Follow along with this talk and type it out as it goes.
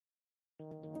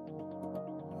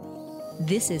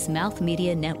This is Mouth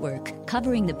Media Network,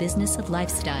 covering the business of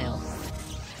lifestyle.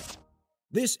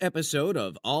 This episode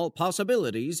of All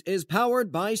Possibilities is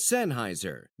powered by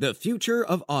Sennheiser, the future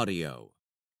of audio.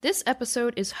 This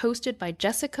episode is hosted by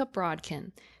Jessica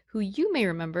Brodkin, who you may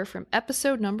remember from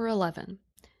episode number 11.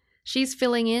 She's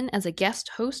filling in as a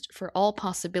guest host for All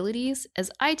Possibilities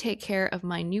as I take care of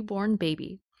my newborn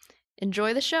baby.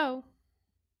 Enjoy the show!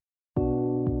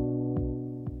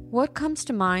 What comes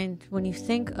to mind when you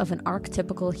think of an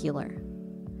archetypical healer?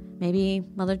 Maybe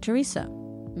Mother Teresa,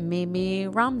 maybe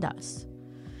Ram Dass.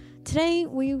 Today,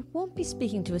 we won't be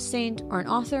speaking to a saint or an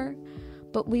author,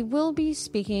 but we will be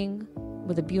speaking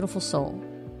with a beautiful soul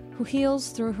who heals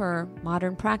through her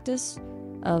modern practice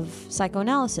of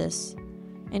psychoanalysis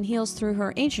and heals through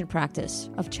her ancient practice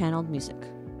of channeled music.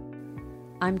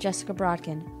 I'm Jessica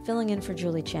Brodkin, filling in for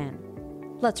Julie Chan.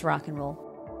 Let's rock and roll.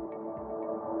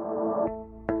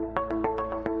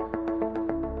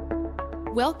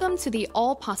 Welcome to the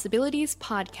All Possibilities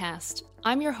podcast.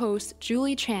 I'm your host,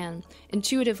 Julie Chan,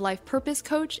 intuitive life purpose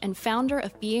coach and founder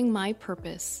of Being My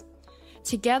Purpose.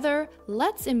 Together,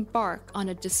 let's embark on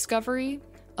a discovery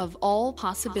of all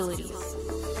possibilities.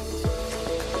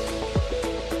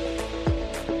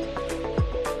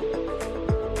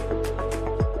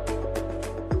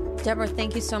 Deborah,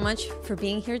 thank you so much for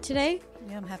being here today.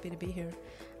 Yeah, I'm happy to be here.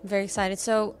 I'm very excited.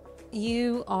 So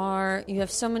you have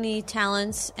so many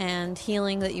talents and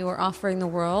healing that you are offering the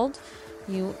world.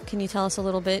 Can you tell us a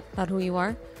little bit about who you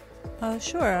are?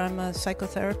 Sure. I'm a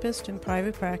psychotherapist in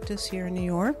private practice here in New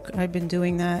York. I've been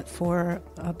doing that for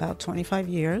about 25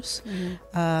 years.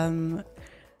 Mm-hmm.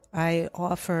 I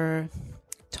offer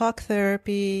talk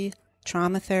therapy,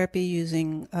 trauma therapy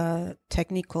using a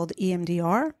technique called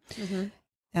EMDR. Mm-hmm.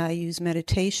 I use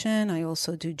meditation. I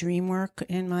also do dream work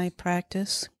in my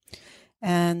practice.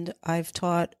 And I've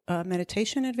taught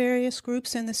meditation at various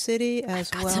groups in the city as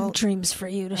well. I've got some dreams for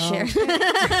you to share.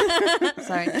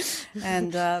 Sorry.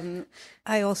 And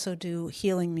I also do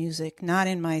healing music, not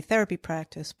in my therapy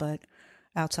practice, but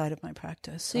outside of my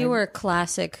practice. So you were a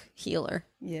classic healer.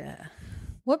 Yeah.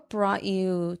 What brought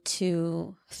you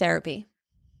to therapy?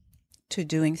 To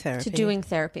doing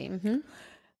therapy. Mm-hmm.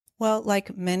 Well,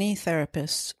 like many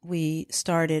therapists, we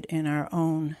started in our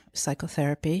own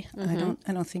psychotherapy. Mm-hmm.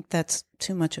 I don't think that's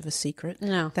too much of a secret.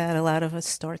 No. That a lot of us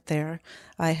start there.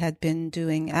 I had been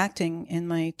doing acting in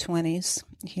my 20s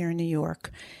here in New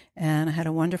York, and I had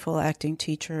a wonderful acting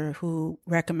teacher who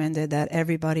recommended that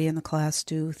everybody in the class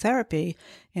do therapy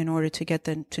in order to get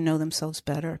them to know themselves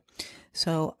better.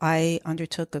 So I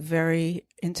undertook a very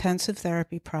intensive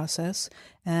therapy process,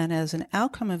 and as an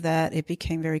outcome of that, it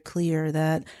became very clear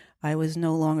that I was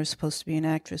no longer supposed to be an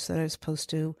actress, that I was supposed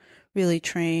to really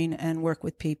train and work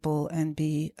with people and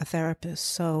be a therapist.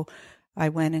 So I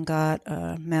went and got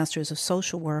a master's of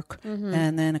social work, mm-hmm.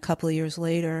 and then a couple of years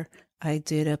later, I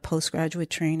did a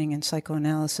postgraduate training in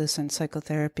psychoanalysis and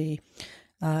psychotherapy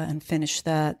and finished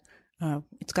that.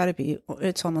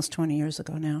 It's almost 20 years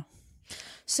ago now.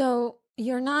 So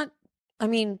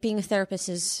being a therapist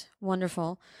is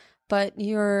wonderful, but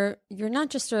you're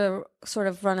not just a sort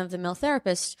of run-of-the-mill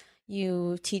therapist.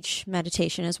 You teach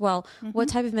meditation as well. Mm-hmm. What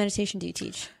type of meditation do you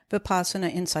teach?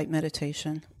 Vipassana insight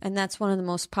meditation. And that's one of the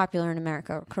most popular in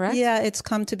America, correct? Yeah, it's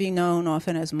come to be known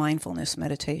often as mindfulness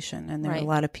meditation, and there right. are a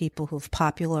lot of people who've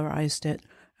popularized it.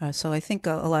 So I think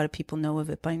a lot of people know of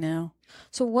it by now.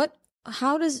 So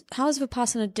how is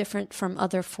Vipassana different from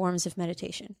other forms of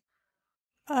meditation?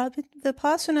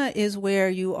 Vipassana is where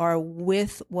you are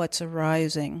with what's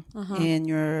arising in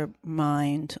your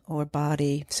mind or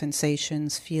body,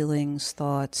 sensations, feelings,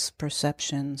 thoughts,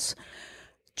 perceptions,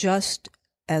 just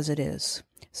as it is.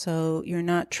 So you're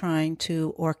not trying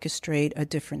to orchestrate a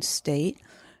different state.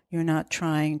 You're not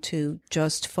trying to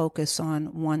just focus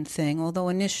on one thing, although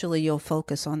initially you'll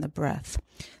focus on the breath.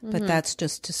 Mm-hmm. But that's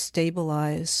just to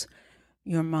stabilize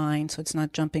your mind so it's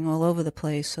not jumping all over the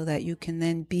place, so that you can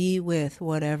then be with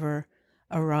whatever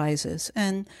arises.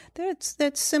 And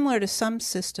that's similar to some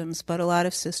systems, but a lot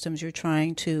of systems you're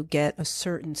trying to get a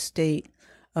certain state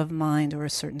of mind or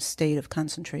a certain state of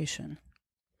concentration.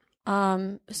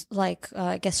 I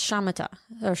guess shamatha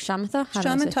or shamatha?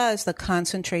 Shamatha is the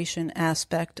concentration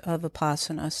aspect of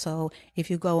Vipassana. So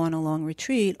if you go on a long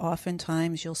retreat,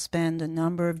 oftentimes you'll spend a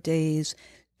number of days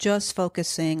just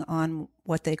focusing on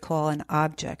what they call an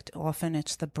object. Often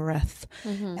it's the breath.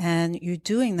 Mm-hmm. And you're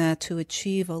doing that to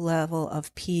achieve a level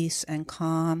of peace and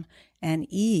calm and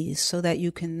ease so that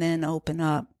you can then open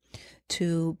up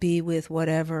to be with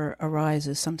whatever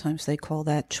arises. Sometimes they call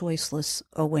that choiceless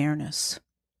awareness.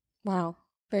 Wow.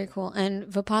 Very cool. And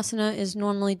Vipassana is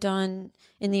normally done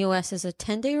in the U.S. as a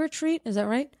 10-day retreat. Is that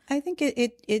right? I think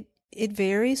it It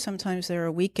varies. Sometimes there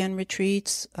are weekend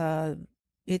retreats.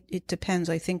 It depends.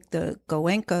 I think the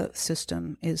Goenka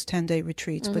system is 10-day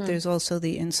retreats, but there's also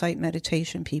the Insight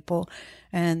Meditation people,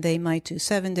 and they might do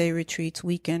 7-day retreats,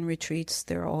 weekend retreats.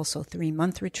 There are also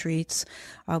 3-month retreats.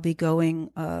 I'll be going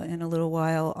in a little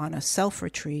while on a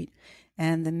self-retreat,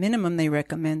 and the minimum they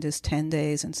recommend is 10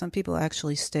 days, and some people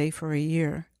actually stay for a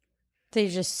year. They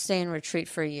just stay in retreat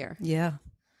for a year. Yeah.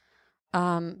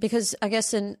 Because I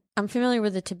guess I'm familiar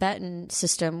with the Tibetan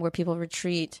system where people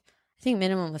retreat, I think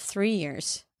minimum of 3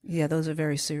 years. Yeah, those are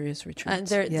very serious retreats.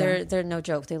 They're no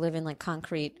joke. They live in like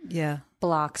concrete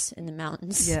blocks in the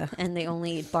mountains. Yeah. And they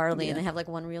only eat barley and they have like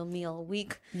one real meal a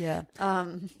week. Yeah.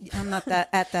 I'm not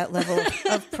at that level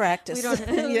of practice.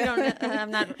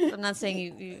 I'm not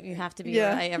saying you have to be.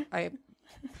 Yeah.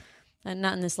 And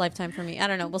not in this lifetime for me. I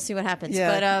don't know. We'll see what happens.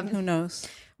 Yeah. But who knows?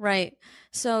 Right.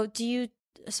 So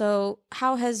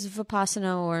how has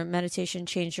Vipassana or meditation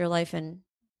changed your life? And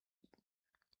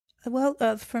well,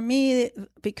 for me,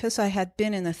 because I had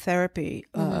been in the therapy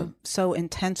so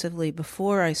intensively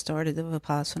before I started the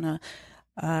Vipassana,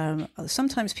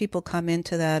 sometimes people come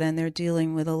into that and they're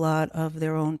dealing with a lot of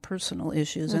their own personal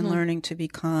issues and learning to be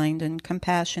kind and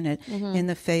compassionate in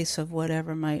the face of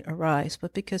whatever might arise.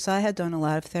 But because I had done a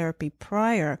lot of therapy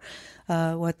prior,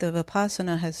 what the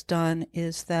Vipassana has done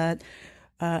is that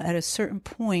at a certain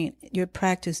point, your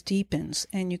practice deepens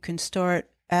and you can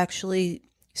start actually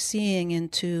seeing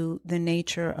into the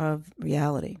nature of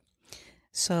reality.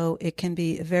 So it can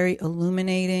be very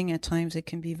illuminating. At times it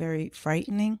can be very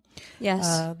frightening. Yes,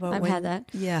 I've had that.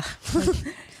 Yeah.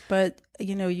 But,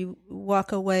 you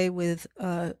walk away with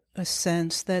a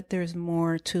sense that there's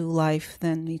more to life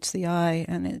than meets the eye.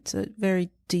 And it's a very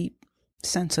deep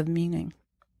sense of meaning.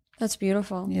 That's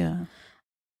beautiful. Yeah.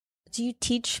 Do you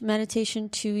teach meditation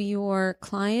to your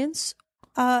clients?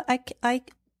 I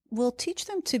will teach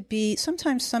them to be,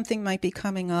 sometimes something might be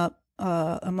coming up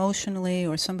emotionally,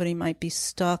 or somebody might be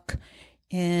stuck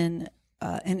in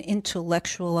an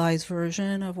intellectualized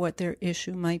version of what their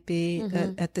issue might be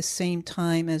at the same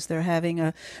time as they're having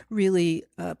a really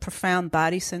profound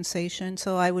body sensation.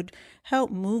 So I would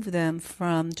help move them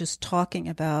from just talking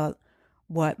about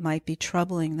what might be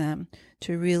troubling them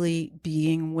to really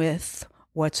being with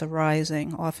what's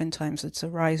arising. Oftentimes it's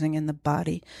arising in the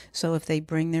body. So if they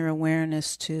bring their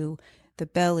awareness to the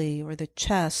belly or the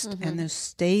chest and they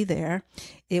stay there,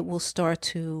 it will start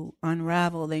to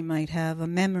unravel. They might have a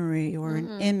memory or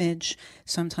an image.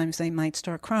 Sometimes they might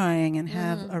start crying and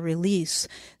have a release.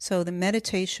 So the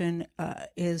meditation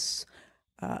is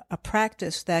a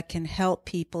practice that can help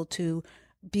people to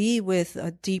be with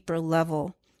a deeper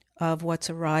level of what's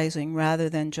arising rather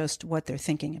than just what they're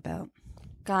thinking about.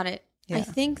 Got it. Yeah. I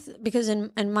think because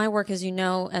in my work, as you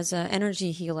know, as an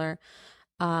energy healer,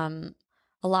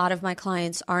 a lot of my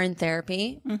clients are in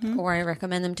therapy, or I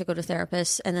recommend them to go to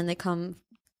therapists, and then they come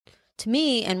to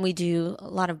me and we do a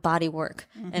lot of body work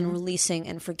and releasing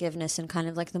and forgiveness and kind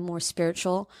of like the more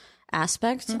spiritual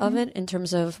aspect of it in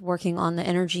terms of working on the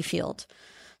energy field.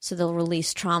 So they'll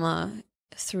release trauma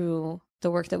through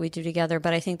the work that we do together.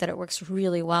 But I think that it works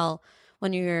really well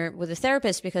when you're with a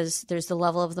therapist because there's the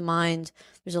level of the mind,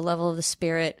 there's a level of the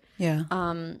spirit. Yeah.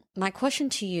 My question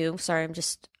to you,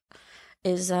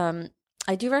 is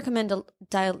I do recommend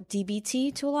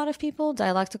DBT to a lot of people,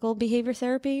 dialectical behavior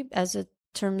therapy, as a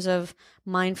terms of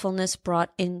mindfulness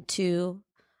brought into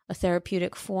a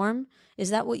therapeutic form.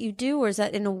 Is that what you do, or is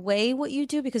that in a way what you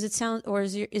do? Because it sounds, or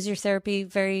is your therapy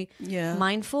very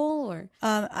mindful? Or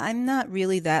I'm not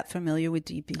really that familiar with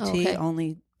DBT,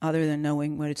 only other than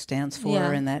knowing what it stands for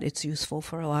and that it's useful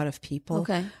for a lot of people.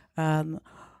 Okay.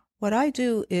 What I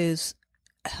do is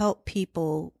help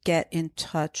people get in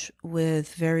touch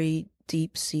with very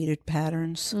deep-seated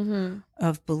patterns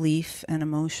of belief and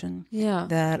emotion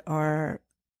that are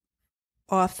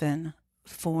often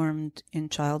formed in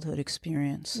childhood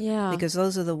experience. Yeah. Because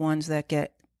those are the ones that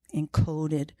get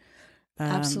encoded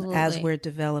as we're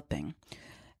developing.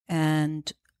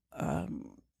 And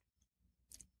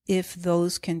if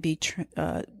those can be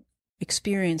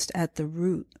experienced at the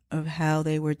root of how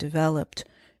they were developed,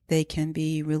 they can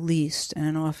be released.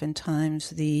 And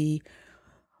oftentimes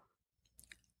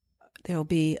there'll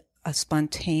be a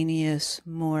spontaneous,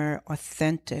 more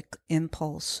authentic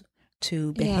impulse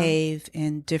to behave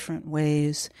in different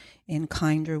ways, in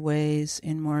kinder ways,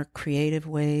 in more creative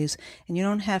ways. And you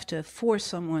don't have to force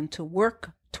someone to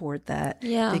work toward that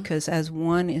because as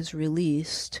one is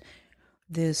released,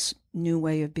 this new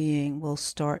way of being will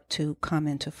start to come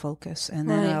into focus. And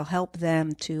then I'll help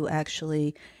them to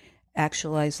actually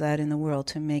actualize that in the world,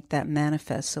 to make that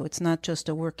manifest. So it's not just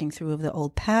a working through of the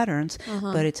old patterns,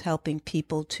 but it's helping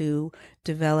people to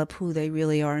develop who they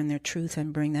really are in their truth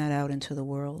and bring that out into the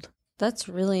world. That's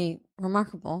really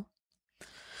remarkable.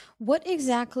 What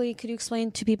exactly, could you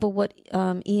explain to people what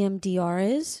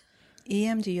EMDR is?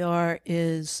 EMDR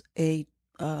is a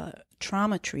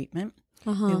trauma treatment.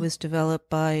 It was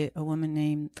developed by a woman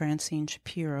named Francine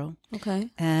Shapiro. Okay.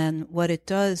 And what it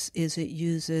does is it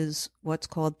uses what's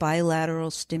called bilateral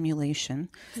stimulation.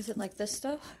 Is it like this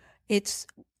stuff? It's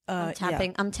I'm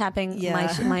tapping. I'm tapping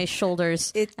Yeah. my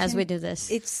shoulders as we do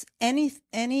this. It's any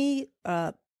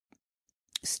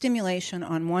stimulation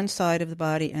on one side of the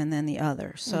body and then the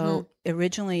other. So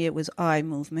originally it was eye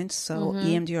movements. So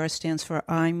EMDR stands for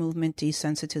eye movement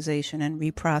desensitization and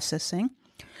reprocessing.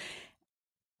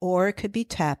 Or it could be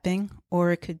tapping, or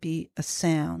it could be a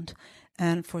sound.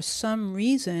 And for some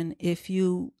reason, if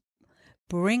you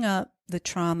bring up the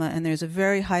trauma, and there's a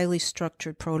very highly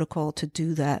structured protocol to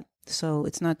do that. So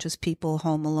it's not just people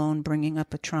home alone bringing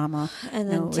up a trauma.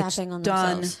 And then tapping on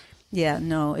themselves. Yeah,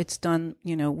 no, it's done,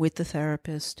 with the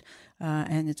therapist,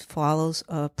 and it follows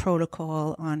a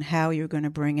protocol on how you're going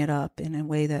to bring it up in a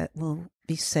way that will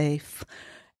be safe.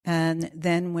 And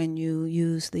then when you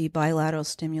use the bilateral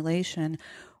stimulation,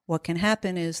 what can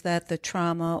happen is that the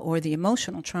trauma or the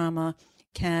emotional trauma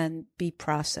can be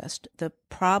processed. The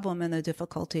problem and the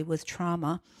difficulty with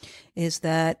trauma is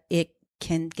that it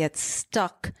can get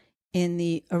stuck in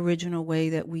the original way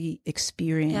that we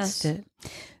experienced it.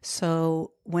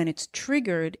 So when it's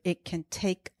triggered, it can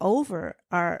take over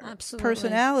our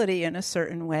personality in a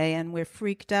certain way, and we're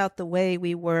freaked out the way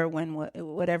we were when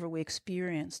whatever we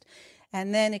experienced.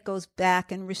 And then it goes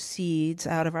back and recedes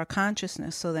out of our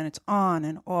consciousness. So then it's on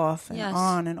and off and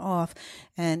on and off.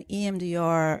 And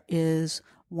EMDR is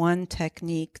one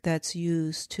technique that's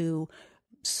used to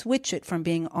switch it from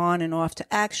being on and off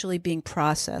to actually being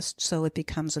processed, so it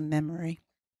becomes a memory.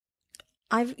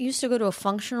 I used to go to a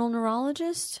functional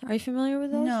neurologist. Are you familiar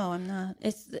with those? No, I'm not.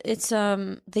 It's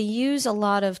they use a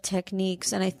lot of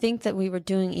techniques, and I think that we were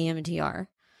doing EMDR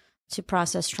to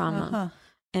process trauma.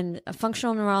 And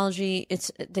functional neurology,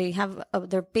 they have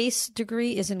their base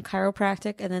degree is in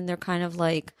chiropractic, and then they're kind of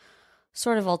like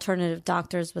sort of alternative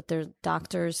doctors, but they're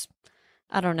doctors.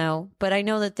 I don't know, but I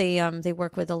know that they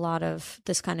work with a lot of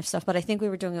this kind of stuff. But I think we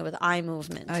were doing it with eye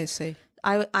movement. I see.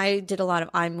 I did a lot of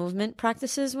eye movement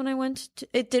practices when I went.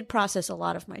 It did process a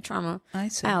lot of my trauma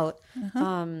out.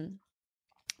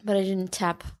 But I didn't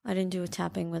tap. I didn't do a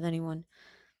tapping with anyone.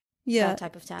 That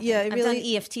type of tapping. Yeah, I've done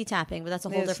EFT tapping, but that's a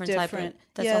whole different type of.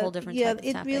 That's a whole different type of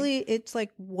tapping. It's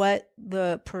like what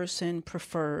the person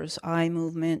prefers: eye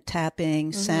movement,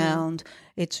 tapping, sound.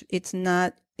 It's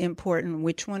not important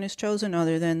which one is chosen,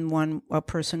 other than a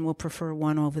person will prefer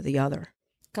one over the other.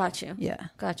 Got you. Yeah,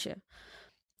 got you.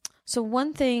 So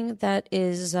one thing that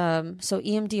is so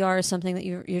EMDR is something that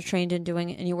you're trained in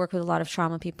doing, and you work with a lot of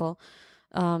trauma people.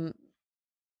 Have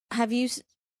you?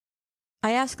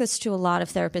 I ask this to a lot of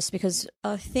therapists because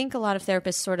I think a lot of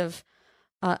therapists sort of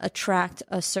attract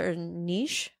a certain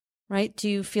niche, right? Do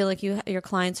you feel like your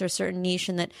clients are a certain niche,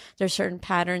 and that there's certain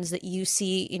patterns that you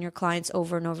see in your clients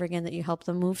over and over again that you help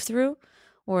them move through,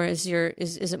 or is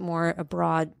it more a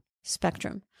broad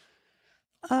spectrum?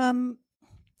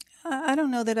 I don't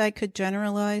know that I could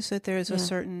generalize that there's a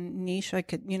certain niche. I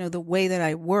could, the way that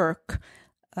I work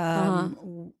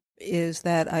is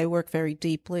that I work very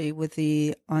deeply with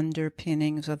the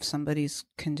underpinnings of somebody's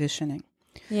conditioning.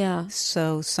 Yeah.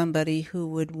 So somebody who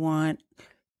would want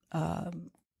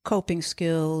coping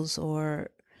skills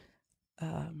or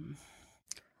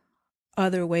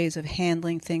other ways of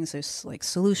handling things. There's like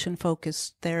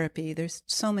solution-focused therapy. There's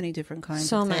so many different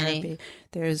kinds of therapy.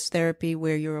 There's therapy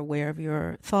where you're aware of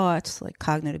your thoughts, like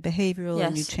cognitive behavioral,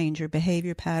 and you change your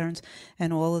behavior patterns.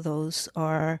 And all of those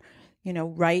are,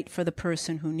 right for the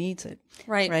person who needs it.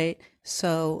 Right.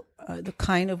 So the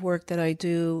kind of work that I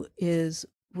do is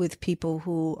with people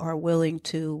who are willing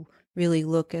to really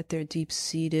look at their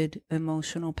deep-seated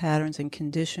emotional patterns and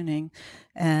conditioning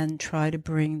and try to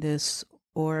bring this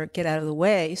or get out of the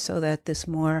way so that this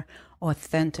more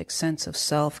authentic sense of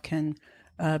self can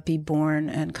be born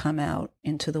and come out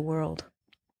into the world.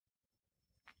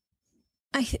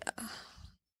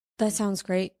 That sounds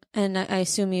great. And I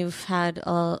assume you've had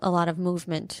a lot of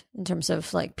movement in terms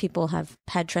of like people have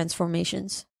had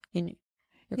transformations in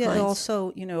your clients.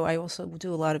 Also, I also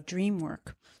do a lot of dream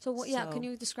work. So, can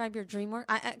you describe your dream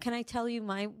work? Can I tell you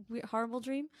my horrible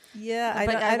dream? Yeah,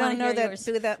 I don't know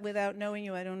that without knowing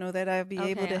you, I don't know that I'll be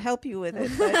able to help you with it,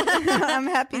 but I'm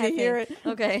happy to hear it.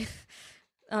 Okay.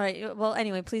 All right. Well,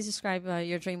 anyway, please describe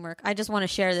your dream work. I just want to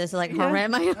share this, like my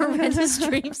horrendous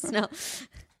dreams. No.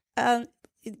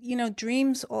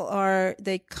 Dreams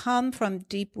they come from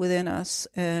deep within us,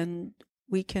 and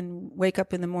we can wake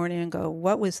up in the morning and go,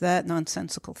 what was that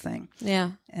nonsensical thing?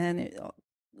 Yeah. And it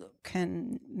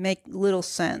can make little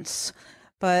sense.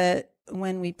 But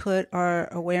when we put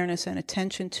our awareness and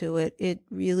attention to it, it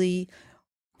really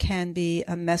can be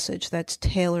a message that's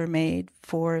tailor-made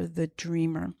for the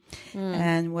dreamer.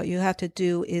 And what you have to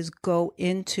do is go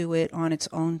into it on its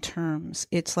own terms.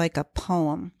 It's like a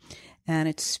poem, and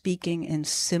it's speaking in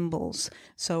symbols.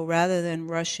 So rather than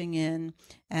rushing in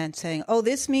and saying, oh,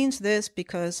 this means this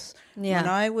because when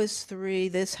I was 3,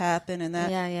 this happened and that,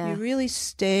 you really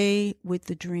stay with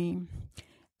the dream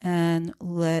and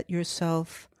let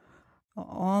yourself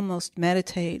almost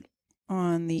meditate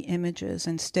on the images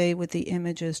and stay with the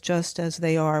images just as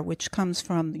they are, which comes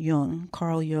from Jung,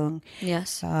 Carl Jung.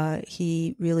 Yes.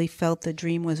 He really felt the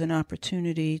dream was an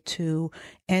opportunity to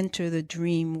enter the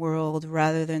dream world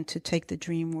rather than to take the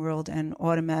dream world and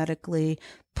automatically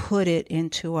put it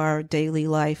into our daily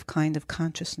life kind of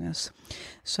consciousness.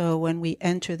 So when we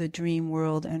enter the dream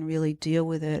world and really deal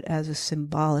with it as a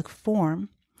symbolic form,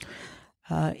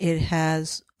 it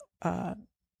has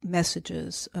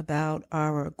messages about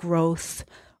our growth,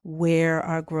 where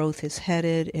our growth is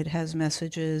headed. It has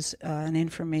messages and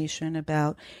information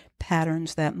about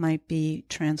patterns that might be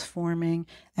transforming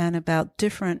and about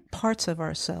different parts of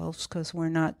ourselves, because we're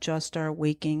not just our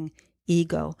waking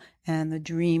ego, and the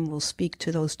dream will speak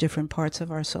to those different parts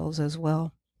of ourselves as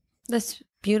well. That's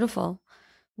beautiful.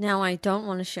 Now I don't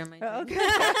want to share my dream. Okay.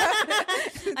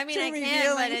 I mean, I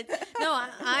can,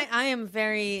 but I am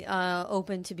very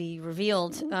open to be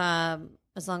revealed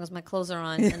as long as my clothes are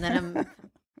on, and then I'm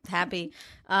happy.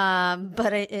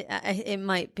 But it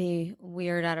might be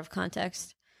weird out of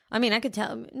context. I mean, I could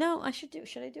tell. No, I should do.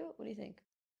 Should I do it? What do you think?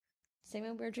 Say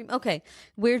my weird dream. Okay,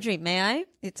 weird dream. May I?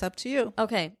 It's up to you.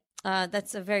 Okay.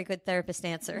 That's a very good therapist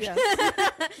answer. Yes.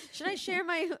 Should I share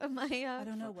my? I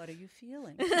don't know. What are you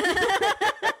feeling?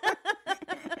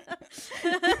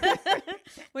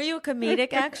 Were you a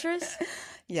comedic actress?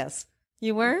 Yes.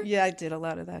 You were? Yeah, I did a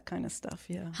lot of that kind of stuff,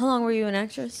 yeah. How long were you an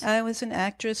actress? I was an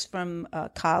actress from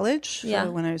college, Yeah.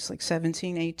 when I was like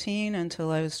 17, 18,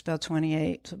 until I was about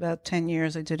 28. So about 10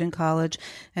 years I did in college,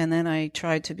 and then I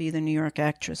tried to be the New York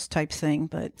actress type thing,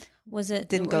 but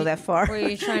didn't go that far. Were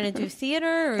you trying to do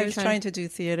theater? Or I was trying to do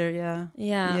theater, yeah.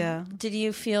 Yeah. Yeah. Did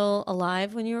you feel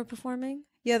alive when you were performing?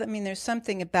 Yeah, I mean, there's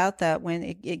something about that when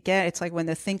it's like when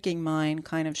the thinking mind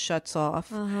kind of shuts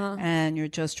off and you're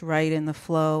just right in the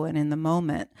flow and in the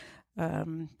moment.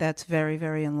 That's very,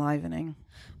 very enlivening.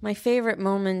 My favorite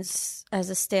moments as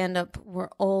a stand-up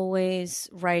were always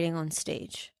writing on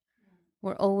stage.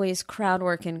 We're always crowd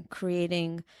working,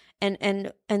 creating,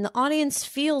 and the audience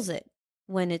feels it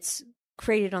when it's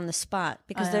created on the spot,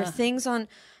 because there are things on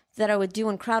that I would do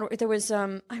in crowd work. There was,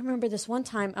 I remember this one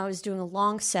time I was doing a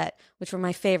long set, which were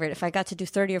my favorite. If I got to do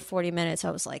 30 or 40 minutes,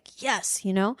 I was like, yes,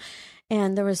 you know?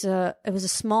 And it was a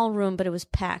small room, but it was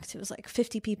packed. It was like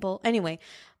 50 people. Anyway,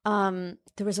 there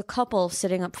was a couple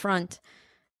sitting up front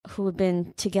who had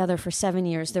been together for 7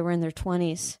 years. They were in their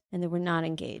 20s and they were not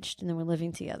engaged and they were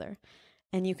living together.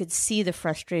 And you could see the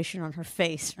frustration on her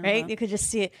face, right? You could just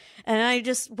see it. And I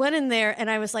just went in there and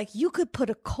I was like, you could put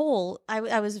a coal,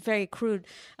 I was very crude,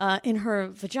 in her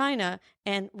vagina.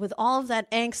 And with all of that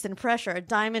angst and pressure, a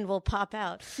diamond will pop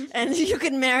out and you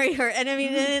can marry her. And I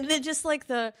mean, and then just like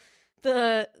the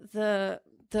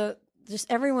just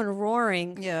everyone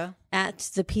roaring at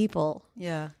the people.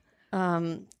 Yeah.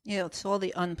 It's all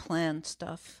the unplanned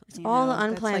stuff. It's all the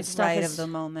unplanned that's like stuff. Right of the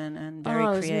moment and very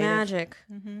creative. It was magic.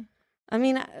 Mm-hmm. I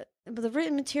mean, the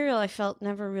written material I felt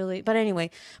never really. But anyway,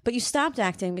 but you stopped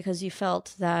acting because you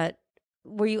felt that.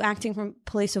 Were you acting from a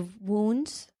place of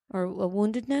wounds or a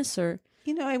woundedness, or?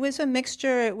 You know, it was a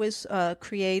mixture. It was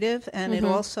creative, and it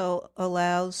also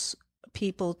allows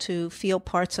people to feel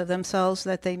parts of themselves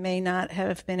that they may not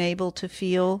have been able to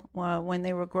feel when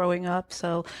they were growing up.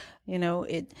 So, you know,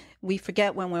 we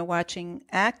forget when we're watching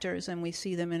actors and we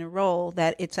see them in a role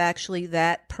that it's actually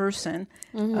that person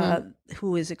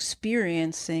who is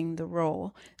experiencing the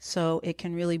role. So it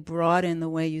can really broaden the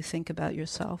way you think about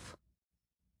yourself.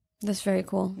 That's very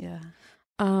cool. Yeah.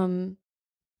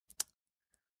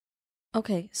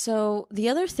 Okay, so the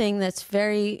other thing that's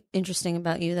very interesting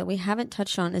about you that we haven't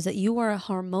touched on is that you are a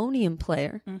harmonium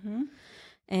player,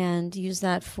 and use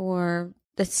that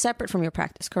that's separate from your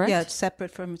practice, correct? Yeah, it's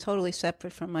totally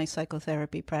separate from my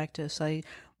psychotherapy practice. I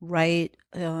write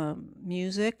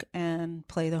music and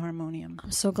play the harmonium.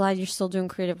 I'm so glad you're still doing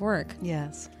creative work.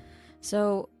 Yes.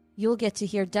 So You'll get to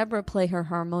hear Deborah play her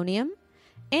harmonium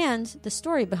and the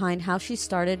story behind how she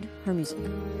started her music.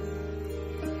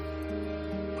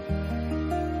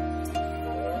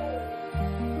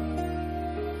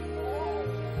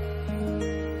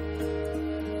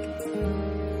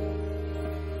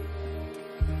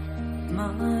 My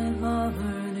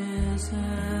heart is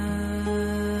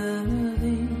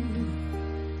heavy,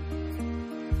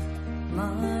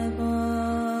 my body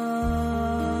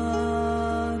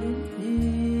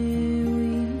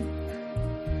weak,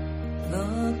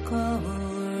 the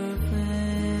color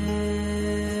faded,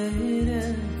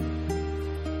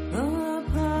 the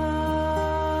palette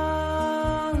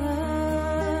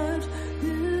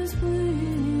is bleak.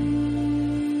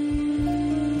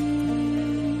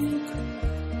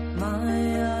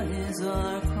 My eyes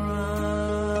are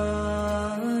crying,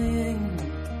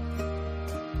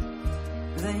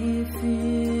 they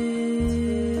feel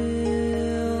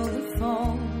the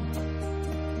fall,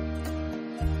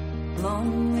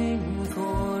 longing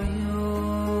for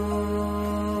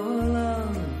your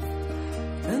love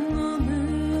in the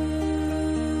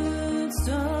midst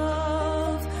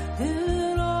of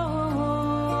it all.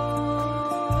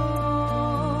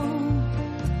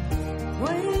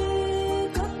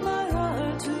 Wake up my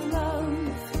heart to love.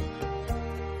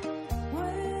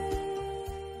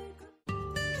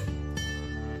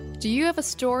 Do you have a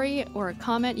story or a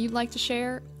comment you'd like to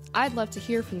share? I'd love to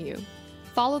hear from you.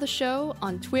 Follow the show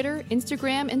on Twitter,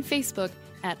 Instagram, and Facebook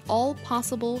at All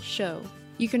Possible Show.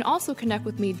 You can also connect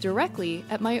with me directly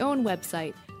at my own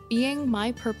website,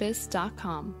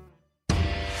 beingmypurpose.com.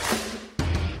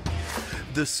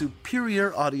 The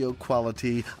superior audio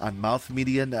quality on Mouth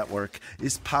Media Network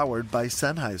is powered by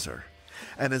Sennheiser.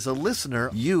 And as a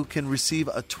listener, you can receive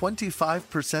a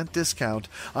 25% discount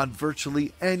on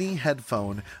virtually any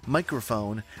headphone,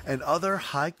 microphone, and other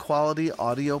high-quality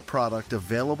audio product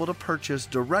available to purchase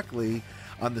directly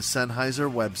on the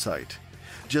Sennheiser website.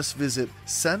 Just visit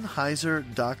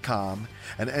Sennheiser.com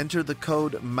and enter the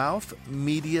code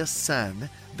MouthMediaSen,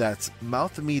 that's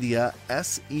MouthMedia,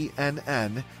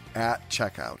 SENN, at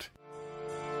checkout.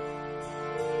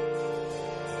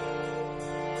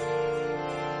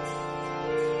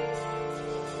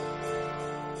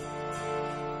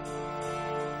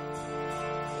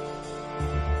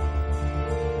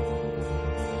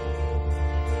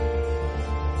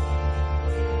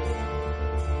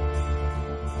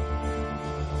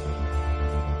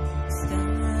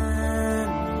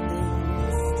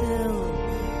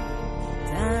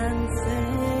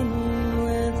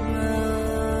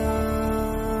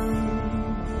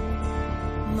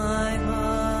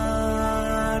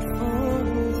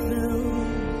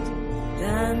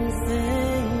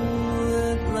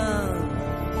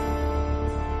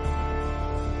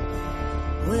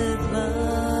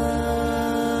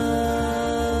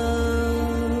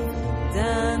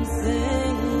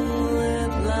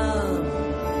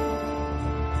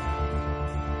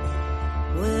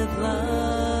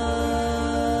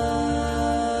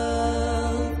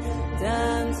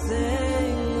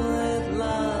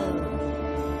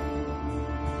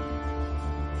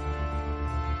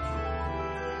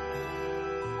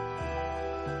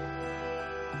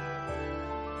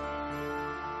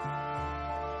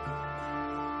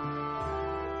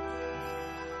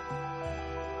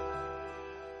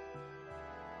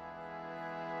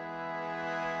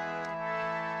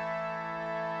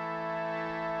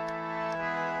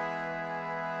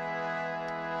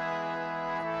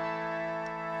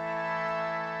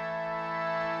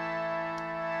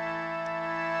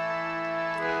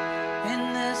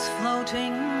 In this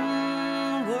floating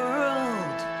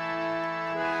world,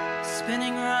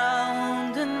 spinning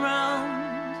round and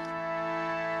round,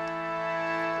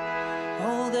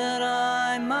 oh, that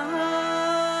I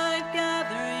might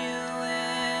gather you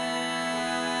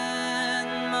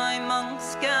in my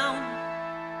monk's gown,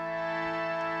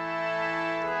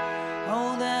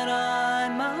 oh, that I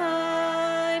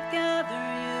might gather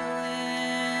you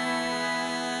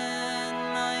in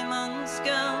my monk's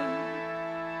gown.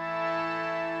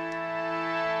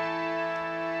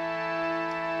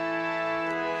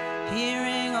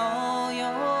 Hearing all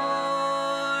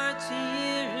your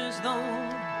tears, though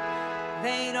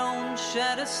they don't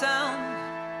shed a sound,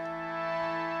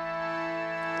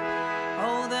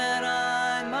 oh, that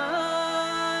I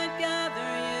might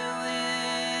gather you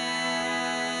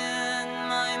in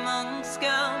my monk's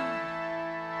gown,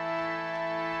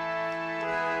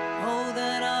 oh,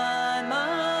 that I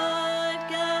might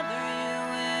gather you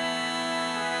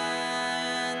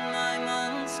in my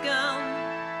monk's gown.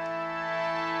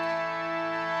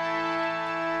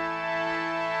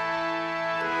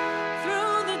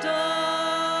 Through the dark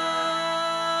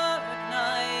night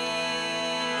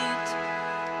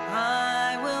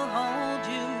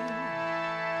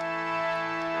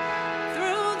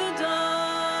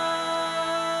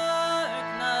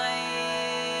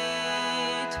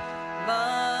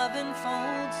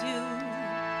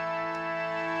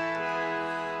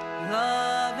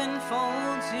love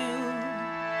enfolds you.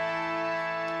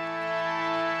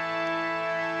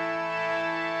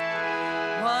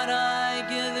 What I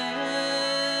give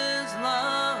is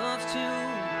love to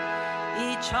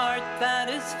each heart that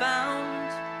is found.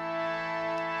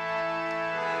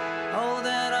 Oh,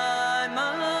 that I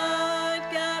might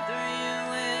gather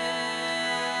you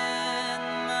in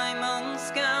my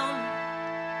monk's gown.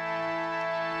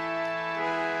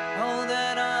 Oh,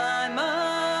 that I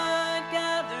might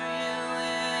gather you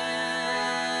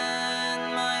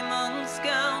in my monk's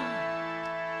gown.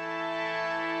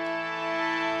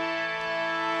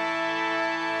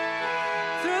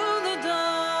 Through the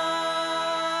dark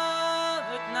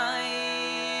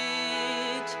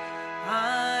night,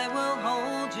 I will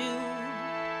hold you.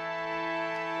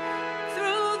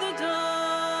 Through the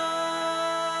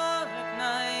dark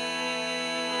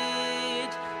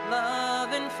night,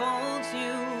 love enfolds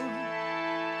you.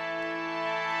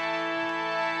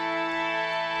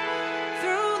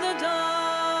 Through the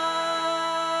dark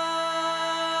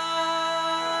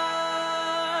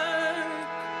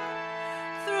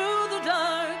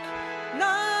nights,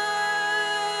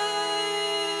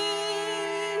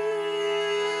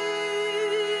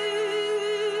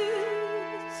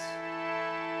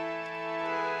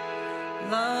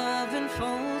 love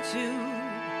enfolds you.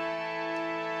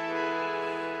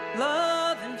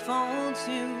 Love enfolds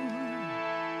you.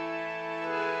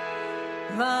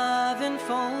 Love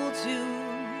enfolds you.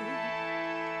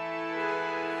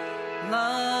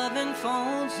 Love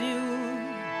enfolds you.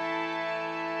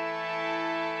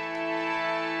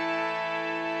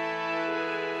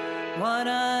 What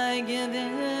I give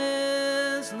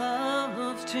is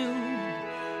love to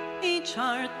each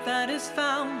heart that is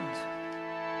found.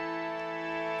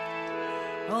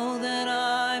 Oh, that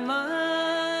I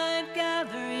might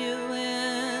gather you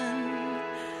in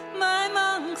my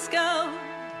monk's gown.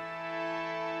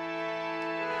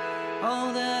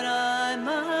 Oh, that I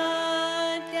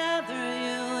might gather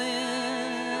you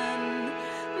in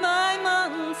my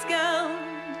monk's gown.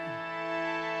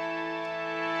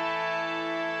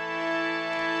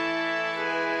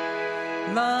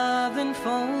 Love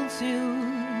enfolds you.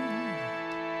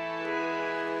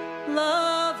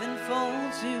 Love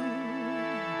enfolds you.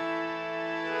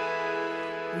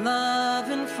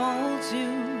 Love enfolds you.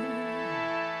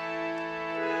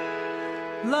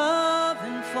 Love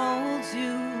enfolds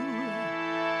you.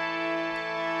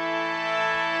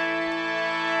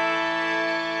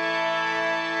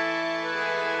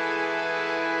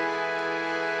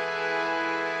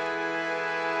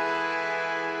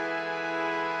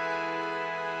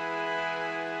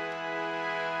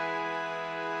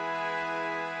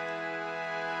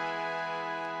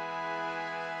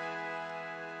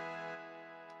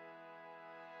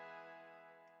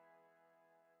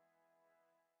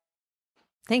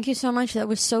 Thank you so much. That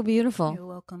was so beautiful. You're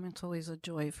welcome. It's always a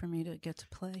joy for me to get to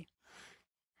play.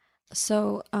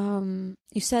 So,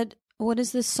 you said, what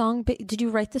is this song? Did you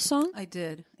write the song? I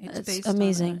did. It's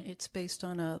amazing. It's based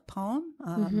on a poem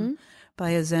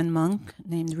by a Zen monk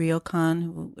named Ryokan,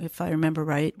 who, if I remember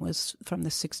right, was from the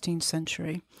 16th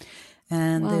century.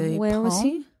 And Wow. the Where was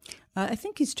he? I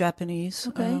think he's Japanese.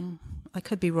 Okay. I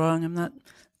could be wrong. I'm not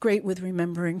great with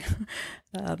remembering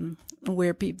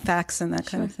where facts and that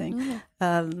kind of thing.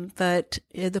 But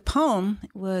the poem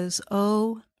was,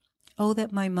 oh,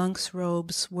 that my monk's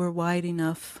robes were wide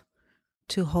enough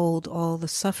to hold all the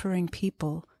suffering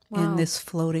people in this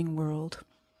floating world.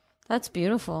 That's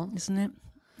beautiful. Isn't it?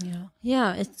 Yeah.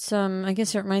 Yeah, it's I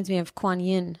guess it reminds me of Kuan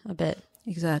Yin a bit.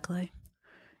 Exactly.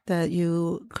 That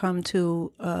you come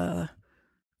to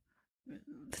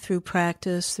through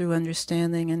practice, through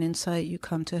understanding and insight, you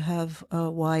come to have a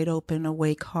wide open,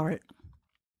 awake heart.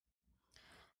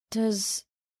 Is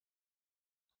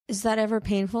that ever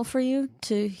painful for you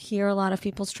to hear a lot of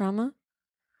people's trauma?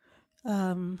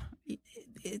 The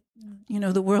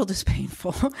world is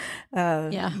painful.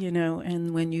 Yeah.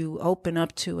 And when you open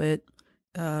up to it,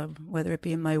 whether it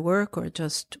be in my work or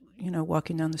just,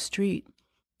 walking down the street,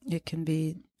 it can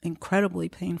be incredibly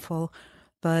painful.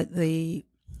 But the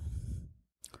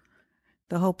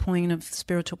whole point of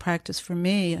spiritual practice for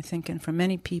me, I think, and for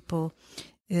many people,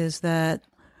 is that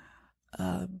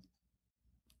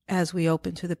as we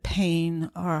open to the pain,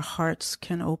 our hearts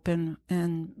can open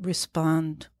and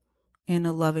respond in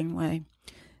a loving way,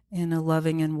 in a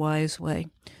loving and wise way.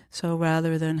 So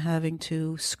rather than having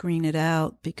to screen it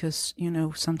out, because,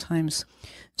 sometimes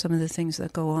some of the things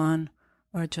that go on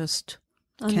are just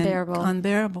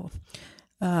unbearable.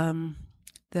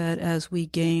 That as we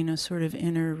gain a sort of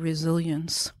inner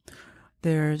resilience,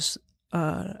 there's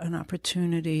an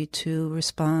opportunity to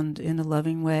respond in a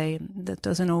loving way. That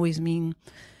doesn't always mean,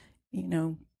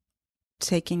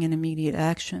 taking an immediate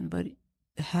action, but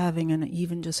having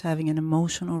even just having an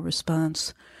emotional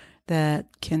response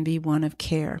that can be one of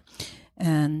care.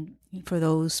 And for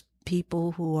those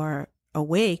people who are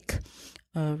awake,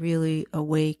 really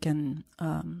awake and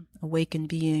awakened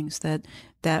beings,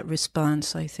 that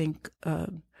response, I think,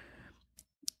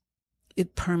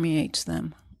 it permeates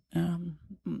them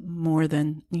more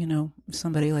than,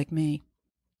 somebody like me.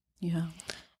 Yeah.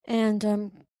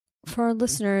 And for our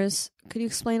listeners, could you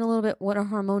explain a little bit what a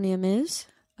harmonium is?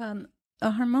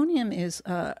 A harmonium is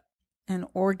an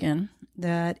organ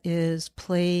that is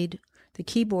played. The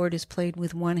keyboard is played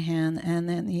with one hand, and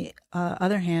then the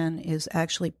other hand is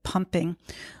actually pumping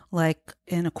like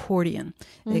an accordion,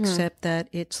 except that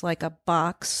it's like a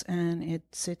box, and it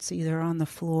sits either on the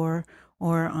floor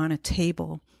or on a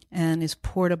table and is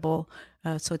portable.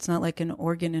 So it's not like an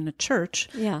organ in a church.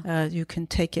 Yeah. You can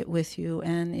take it with you,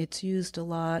 and it's used a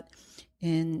lot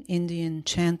in Indian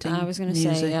chanting music. I was going to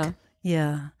say, yeah.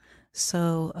 Yeah.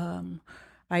 So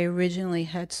I originally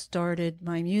had started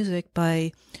my music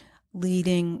by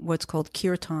leading what's called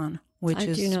kirtan, which I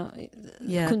is do know.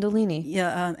 Kundalini.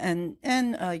 Yeah, and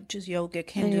just yogic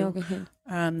Hindu,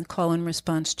 call and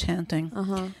response chanting.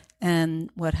 Uh-huh. And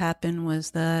what happened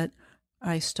was that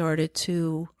I started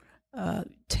to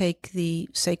take the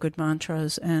sacred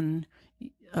mantras and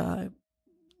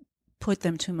put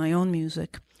them to my own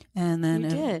music. And then You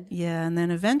did? Yeah, and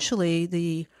then eventually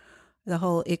the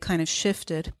whole, it kind of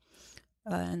shifted,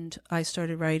 and I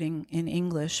started writing in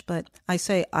English. But I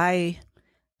say I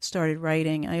started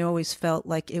writing, I always felt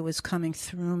like it was coming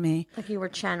through me. Like you were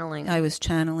channeling. I was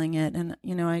channeling it, and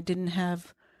I didn't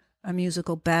have a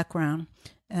musical background,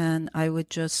 and I would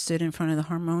just sit in front of the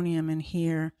harmonium and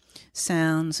hear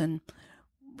sounds and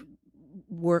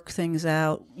work things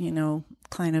out,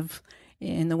 kind of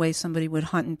in the way somebody would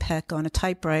hunt and peck on a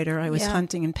typewriter. I was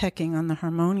hunting and pecking on the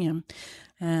harmonium,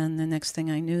 and the next thing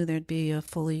I knew, there'd be a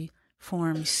fully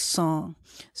formed song.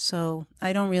 So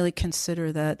I don't really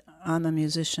consider that I'm a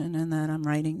musician and that I'm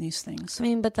writing these things. I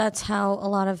mean, but that's how a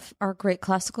lot of our great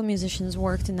classical musicians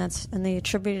worked, and they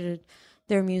attributed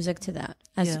their music to that,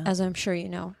 as I'm sure you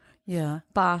know. Yeah.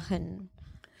 Bach and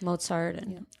Mozart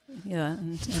and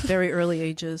and at very early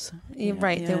ages.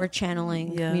 Right, they were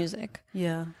channeling music.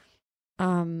 Yeah.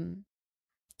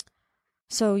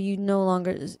 So you no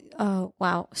longer, oh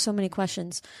wow, so many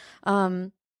questions.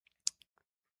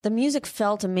 The music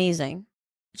felt amazing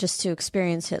just to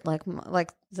experience it, like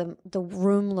the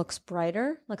room looks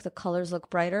brighter, like the colors look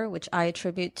brighter, which I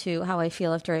attribute to how I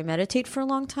feel after I meditate for a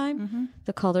long time. Mm-hmm.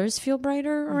 The colors feel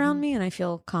brighter around me and I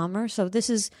feel calmer. So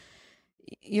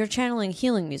you're channeling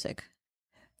healing music.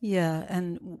 Yeah,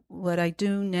 and what I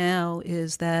do now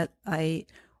is that I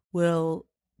will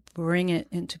bring it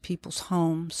into people's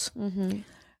homes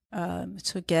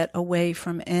to get away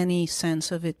from any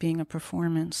sense of it being a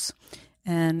performance.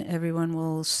 And everyone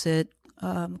will sit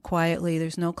quietly.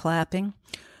 There's no clapping.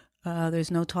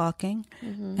 There's no talking.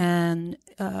 And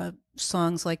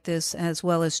songs like this, as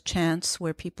well as chants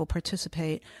where people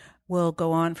participate, will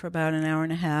go on for about an hour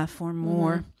and a half or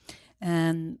more.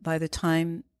 And by the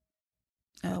time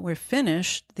we're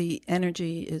finished, the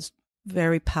energy is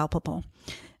very palpable.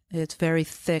 It's very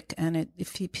thick, and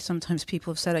sometimes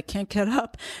people have said, I can't get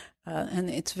up, and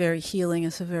it's very healing.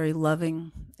 It's a very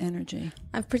loving energy.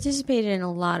 I've participated in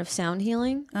a lot of sound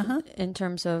healing in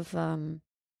terms of,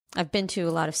 I've been to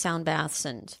a lot of sound baths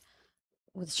and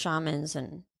with shamans,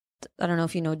 and I don't know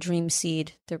if you know Dream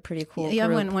Seed. They're pretty cool. Yeah, I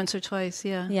group. went once or twice,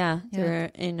 Yeah,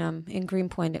 they're in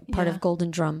Greenpoint, part of Golden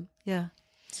Drum. Yeah.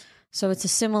 So it's a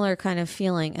similar kind of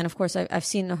feeling. And of course, I've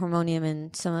seen the harmonium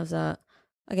in some of the,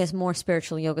 I guess, more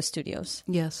spiritual yoga studios.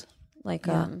 Yes. Like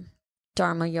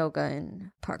Dharma Yoga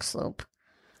in Park Slope.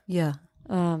 Yeah.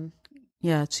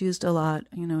 It's used a lot.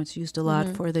 It's used a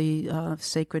lot for the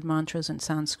sacred mantras in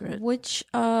Sanskrit. Which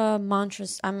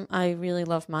mantras? I really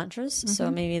love mantras,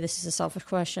 so maybe this is a selfish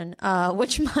question.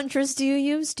 Which mantras do you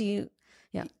use?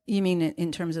 Yeah. You mean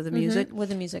in terms of the music? With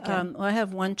the music, yeah. I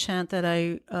have one chant that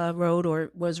I wrote or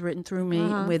was written through me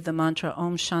with the mantra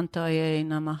Om Shantaye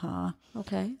Namaha.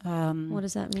 Okay. What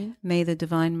does that mean? May the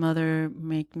Divine Mother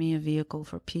make me a vehicle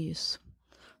for peace.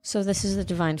 So this is the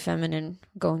Divine Feminine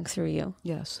going through you.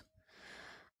 Yes.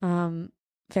 And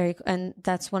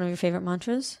that's one of your favorite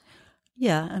mantras?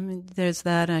 Yeah, I mean, there's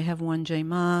that. I have one Jai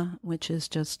Ma, which is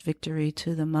just victory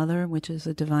to the mother, which is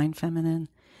a divine feminine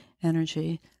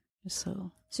energy.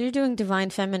 So you're doing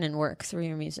divine feminine work through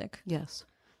your music. Yes.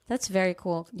 That's very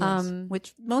cool. Yes.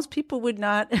 Which most people would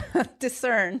not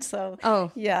discern. So,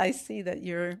 yeah, I see that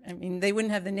they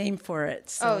wouldn't have the name for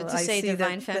it. So to say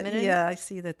divine feminine? I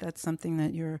see that that's something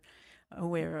that you're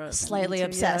aware of. Slightly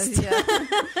and into. obsessed.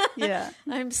 Yeah.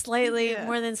 I'm slightly,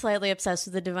 more than slightly obsessed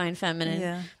with the divine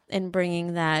feminine and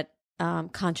bringing that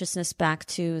consciousness back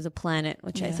to the planet,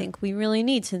 which I think we really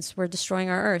need since we're destroying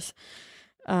our Earth.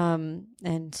 And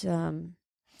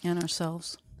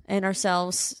ourselves. And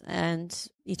ourselves and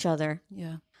each other.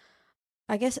 Yeah.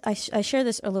 I guess I shared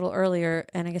this a little earlier,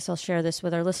 and I guess I'll share this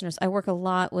with our listeners. I work a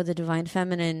lot with the divine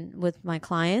feminine with my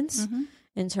clients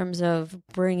in terms of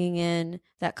bringing in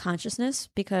that consciousness,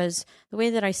 because the way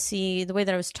that I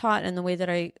was taught and the way that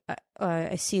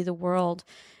I see the world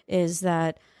is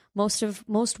that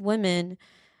most women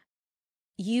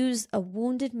use a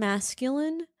wounded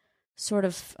masculine sort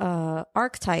of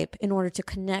archetype in order to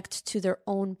connect to their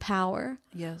own power.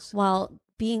 Yes. While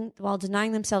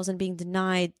denying themselves and being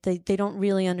denied, they don't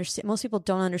really understand. Most people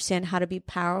don't understand how to be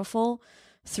powerful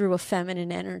through a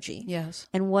feminine energy. Yes.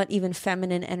 And what even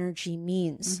feminine energy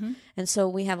means. And so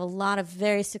we have a lot of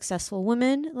very successful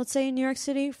women, let's say in New York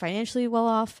City, financially well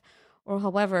off, or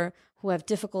however, who have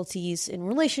difficulties in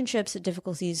relationships,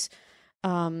 difficulties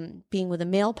being with a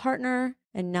male partner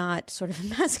and not sort of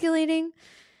emasculating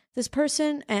this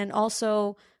person, and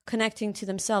also connecting to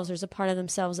themselves. There's a part of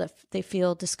themselves that they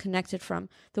feel disconnected from.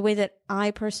 The way that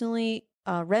I personally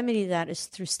remedy that is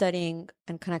through studying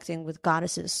and connecting with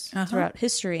goddesses throughout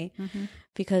history,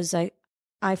 because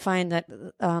I find that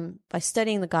by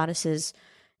studying the goddesses,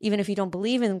 even if you don't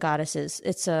believe in goddesses,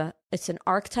 it's an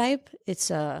archetype, it's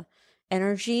a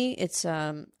energy, it's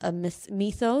a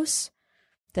mythos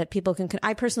that people can.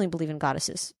 I personally believe in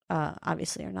goddesses,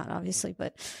 obviously, or not obviously,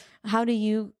 but how do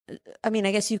you, I mean,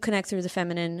 I guess you connect through the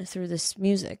feminine through this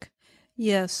music.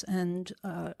 Yes, and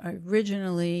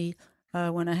originally,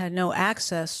 when I had no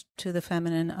access to the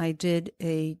feminine, I did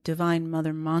a Divine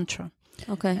Mother mantra.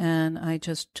 Okay. And I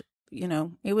just,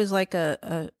 it was like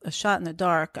a shot in the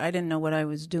dark. I didn't know what I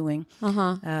was doing,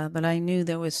 but I knew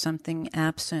there was something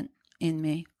absent in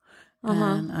me.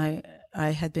 And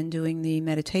I had been doing the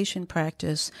meditation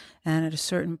practice, and at a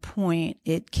certain point,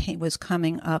 was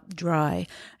coming up dry,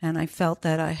 and I felt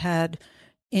that I had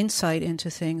insight into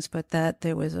things, but that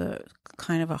there was a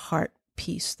kind of a heart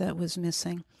piece that was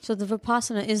missing. So the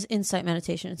Vipassana is insight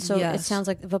meditation. So It sounds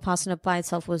like Vipassana by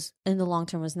itself in the long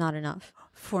term was not enough.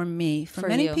 For me. For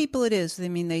many people it is. I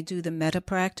mean, they do the metta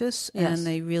practice, and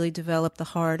they really develop the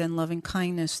heart and loving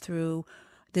kindness through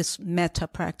this metta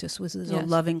practice, which is a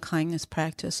loving kindness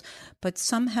practice. But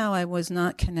somehow I was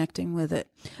not connecting with it.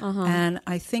 And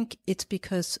I think it's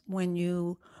because when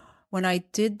I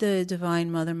did the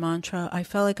Divine Mother mantra, I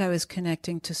felt like I was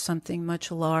connecting to something much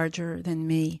larger than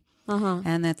me.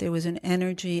 And that there was an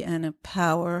energy and a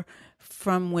power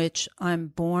from which I'm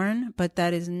born, but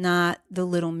that is not the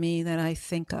little me that I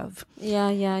think of. Yeah.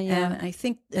 And I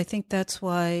think that's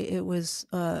why it was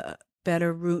a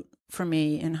better route for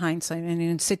me in hindsight. And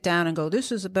then sit down and go,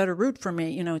 this is a better route for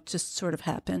me. It just sort of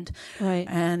happened. Right.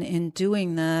 And in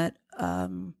doing that,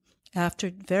 after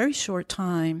a very short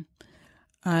time,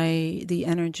 the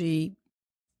energy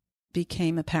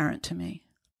became apparent to me.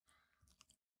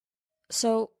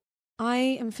 So I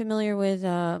am familiar with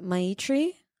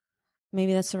Maitri.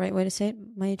 Maybe that's the right way to say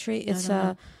it. Maitri. It's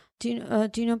do you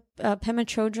know Pema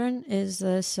Chodron is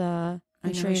this? I'm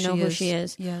sure you know who she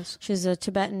is. Yes, she's a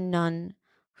Tibetan nun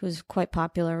who's quite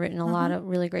popular, written a lot of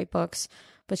really great books.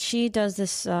 But she does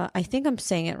this. I think I'm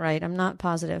saying it right. I'm not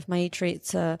positive. Maitri.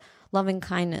 It's loving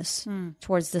kindness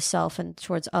towards the self and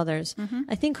towards others.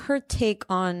 I think her take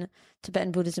on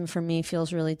Tibetan Buddhism for me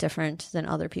feels really different than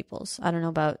other people's. I don't know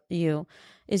about you.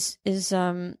 Is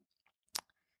the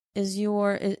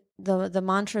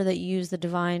mantra that you use, the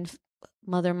Divine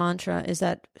Mother mantra, is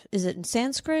it in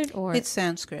Sanskrit or? It's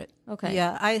Sanskrit. Okay.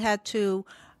 Yeah, I had to.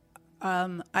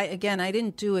 I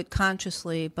didn't do it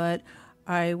consciously, but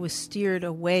I was steered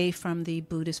away from the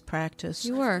Buddhist practice.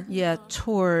 You were? Yeah,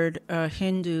 toward a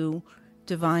Hindu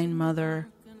Divine Mother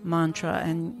mantra,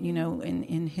 and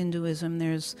in Hinduism,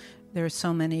 there are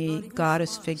so many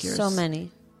goddess figures. So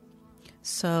many.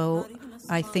 So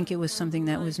I think it was something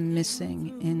that was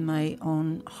missing in my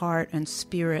own heart and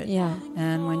spirit. Yeah.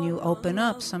 And when you open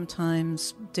up,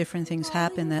 sometimes different things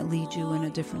happen that lead you in a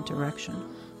different direction.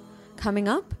 Coming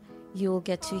up, you will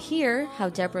get to hear how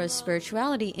Deborah's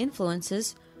spirituality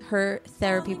influences her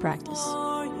therapy practice.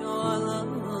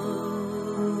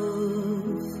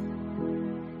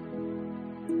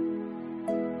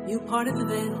 You parted the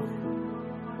veil.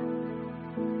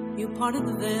 You parted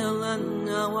the veil, and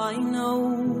now I know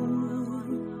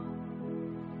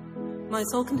my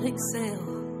soul can take sail.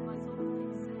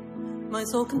 My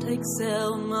soul can take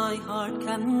sail, my heart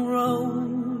can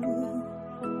grow.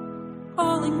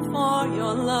 Calling for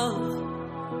your love,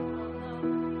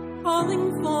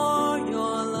 calling for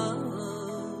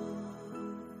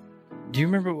you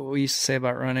remember what we used to say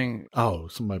about running? Oh,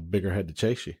 somebody bigger had to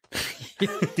chase you.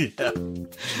 Yeah.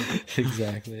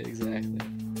 Exactly.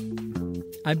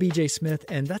 I'm BJ Smith,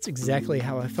 and that's exactly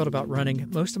how I felt about running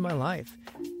most of my life.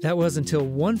 That was until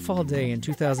one fall day in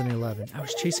 2011. I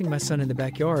was chasing my son in the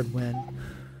backyard when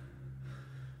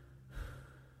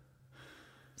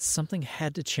something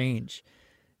had to change.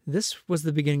 This was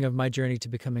the beginning of my journey to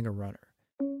becoming a runner.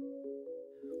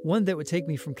 One that would take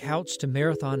me from couch to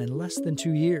marathon in less than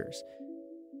 2 years.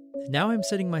 Now I'm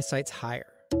setting my sights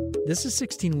higher. This is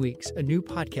 16 Weeks, a new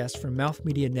podcast from Mouth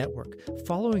Media Network,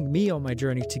 following me on my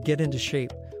journey to get into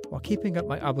shape while keeping up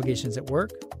my obligations at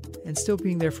work and still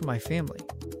being there for my family.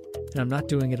 And I'm not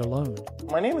doing it alone.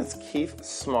 My name is Keith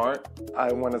Smart.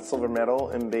 I won a silver medal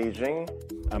in Beijing.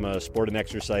 I'm a sport and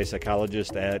exercise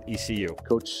psychologist at ECU.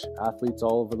 Coach athletes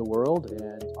all over the world.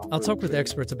 And I'll talk with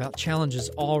experts about challenges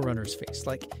all runners face,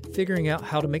 like figuring out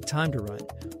how to make time to run,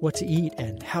 what to eat,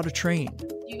 and how to train.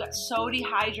 You got so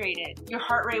dehydrated. Your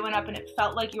heart rate went up and it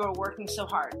felt like you were working so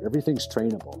hard. Everything's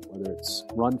trainable, whether it's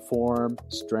run form,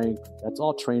 strength, that's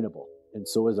all trainable. And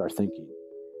so is our thinking.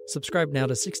 Subscribe now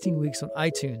to 16 Weeks on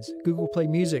iTunes, Google Play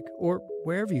Music, or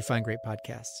wherever you find great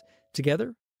podcasts.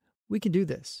 Together, we can do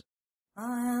this.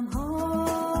 I am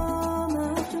home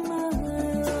after my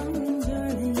long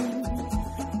journey.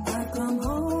 I come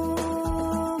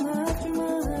home after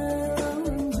my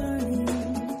long journey.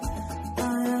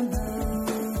 I am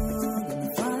held in the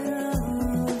fire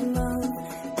of love,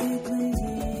 deeply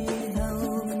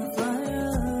held in the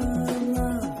fire of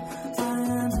love. I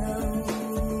am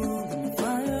held in the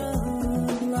fire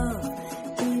of love,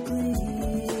 deeply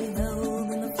held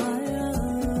in the fire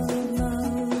of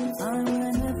love. I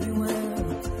went everywhere.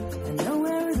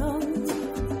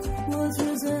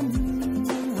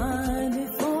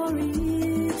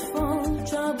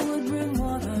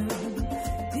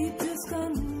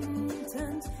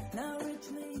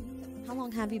 How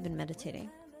long have you been meditating?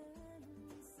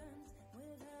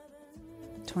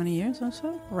 20 years or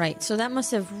so. Right. So that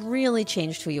must have really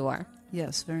changed who you are.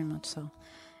 Yes, very much so.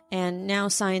 And now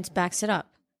science backs it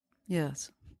up. Yes.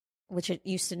 Which it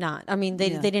used to not. I mean, they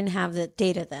didn't have the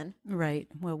data then. Right.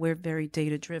 Well, we're very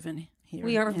data driven here.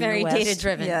 We are very data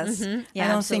driven. Yes. Mm-hmm. Yeah, I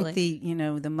don't absolutely.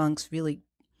 think the monks really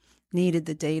needed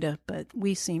the data, but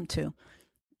we seem to.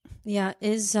 Yeah.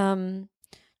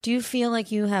 Do you feel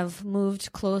like you have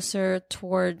moved closer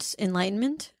towards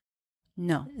enlightenment?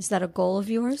 No. Is that a goal of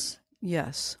yours?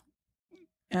 Yes.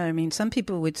 I mean, some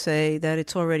people would say that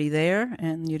it's already there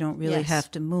and you don't really have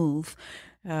to move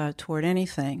toward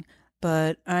anything.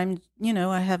 But I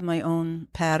have my own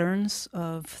patterns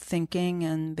of thinking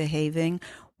and behaving.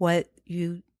 What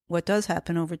does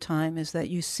happen over time is that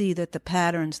you see that the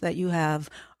patterns that you have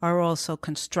are also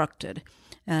constructed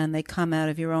and they come out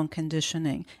of your own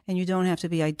conditioning and you don't have to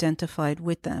be identified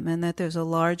with them, and that there's a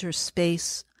larger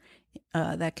space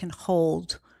that can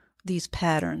hold these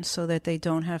patterns so that they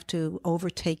don't have to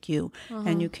overtake you,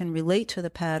 and you can relate to the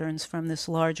patterns from this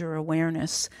larger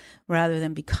awareness rather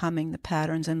than becoming the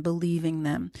patterns and believing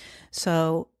them.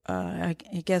 So I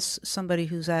guess somebody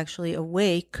who's actually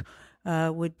awake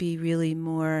would be really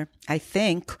more, I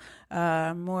think,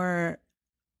 more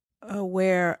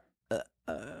aware,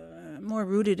 more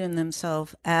rooted in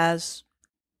themselves as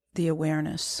the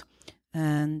awareness.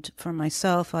 And for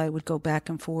myself, I would go back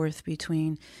and forth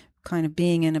between kind of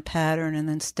being in a pattern and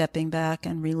then stepping back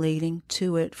and relating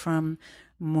to it from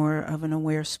more of an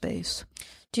aware space.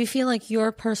 Do you feel like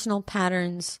your personal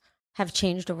patterns have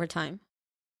changed over time?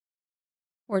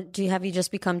 Or have you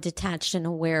just become detached and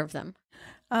aware of them?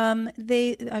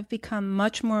 I've become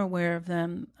much more aware of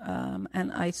them,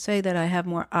 and I say that I have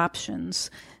more options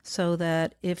so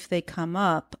that if they come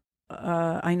up,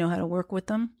 I know how to work with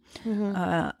them.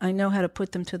 Mm-hmm. I know how to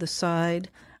put them to the side.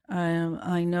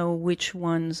 I know which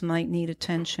ones might need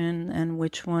attention and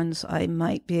which ones I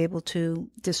might be able to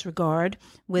disregard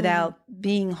without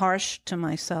being harsh to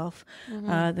myself.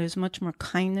 Mm-hmm. There's much more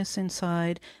kindness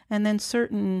inside. And then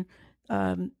certain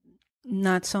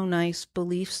not so nice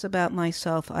beliefs about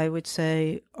myself, I would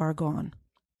say, are gone.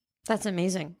 That's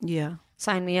amazing. Yeah.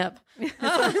 Sign me up.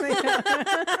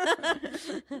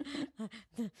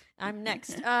 I'm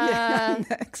next.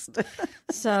 Next.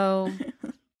 So,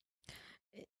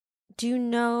 do you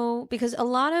know, because a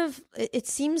lot of, it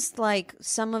seems like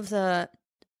some of the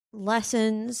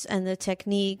lessons and the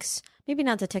techniques, maybe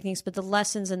not the techniques, but the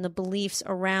lessons and the beliefs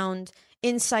around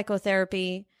in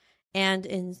psychotherapy and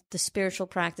in the spiritual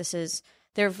practices,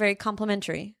 they're very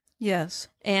complementary. Yes.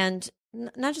 And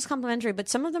not just complementary, but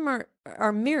some of them are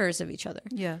are mirrors of each other.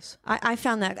 Yes. I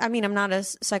found that, I mean, I'm not a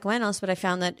psychoanalyst, but I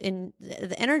found that in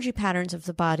the energy patterns of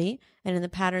the body and in the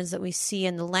patterns that we see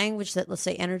in the language that, let's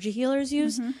say, energy healers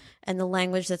use and the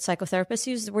language that psychotherapists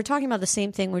use, we're talking about the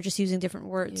same thing. We're just using different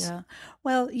words. Yeah.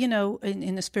 Well, you know,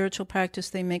 in the spiritual practice,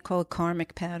 they may call it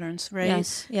karmic patterns, right?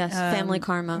 Yes. Family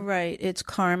karma. Right. It's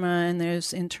karma, and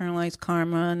there's internalized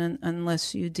karma, and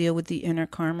unless you deal with the inner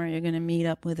karma, you're going to meet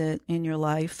up with it in your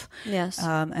life. Yes.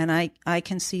 And I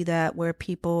can see that where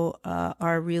people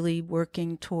are really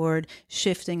working toward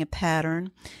shifting a pattern,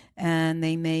 and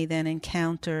they may then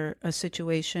encounter a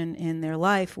situation in their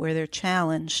life where they're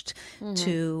challenged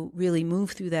to really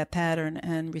move through that pattern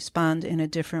and respond in a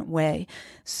different way.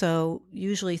 So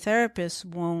usually therapists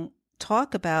won't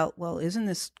talk about, well, isn't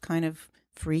this kind of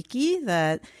freaky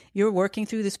that you're working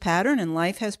through this pattern and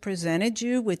life has presented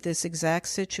you with this exact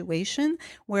situation?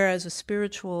 Whereas a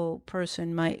spiritual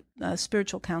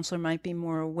counselor might be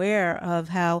more aware of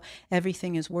how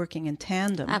everything is working in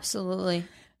tandem. Absolutely.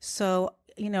 So,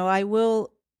 you know, I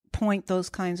will point those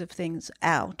kinds of things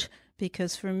out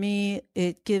because for me,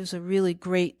 it gives a really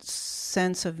great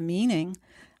sense of meaning.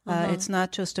 It's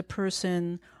not just a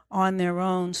person on their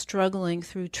own struggling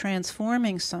through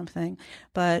transforming something,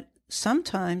 but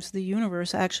sometimes the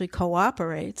universe actually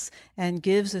cooperates and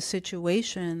gives a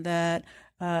situation that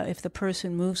if the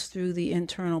person moves through the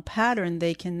internal pattern,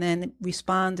 they can then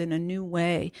respond in a new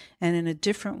way and in a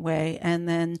different way. And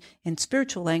then in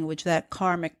spiritual language, that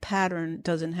karmic pattern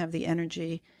doesn't have the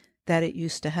energy that it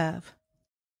used to have.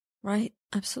 Right.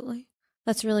 Absolutely.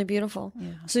 That's really beautiful.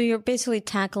 Yeah. So you're basically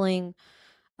tackling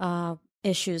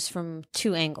issues from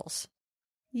two angles.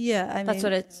 Yeah, that's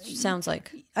what it sounds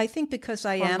like. I think because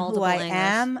I am who I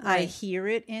am, right. I hear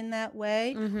it in that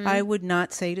way. I would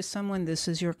not say to someone, this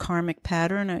is your karmic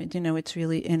pattern. You know, it's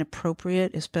really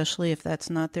inappropriate, especially if that's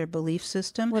not their belief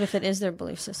system. What if it is their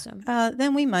belief system?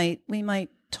 Then we might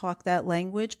talk that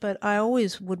language, but I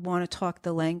always would want to talk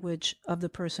the language of the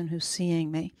person who's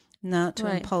seeing me, not to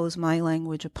impose my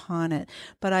language upon it.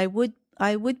 But I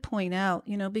would point out,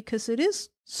 you know, because it is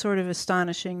sort of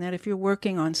astonishing that if you're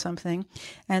working on something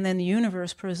and then the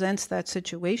universe presents that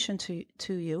situation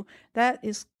to you, that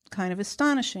is kind of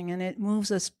astonishing. And it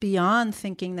moves us beyond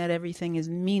thinking that everything is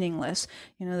meaningless,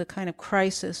 you know, the kind of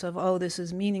crisis of, oh, this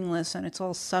is meaningless and it's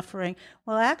all suffering.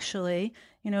 Well, actually,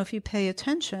 you know, if you pay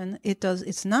attention,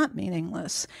 it's not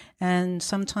meaningless. And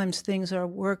sometimes things are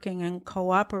working and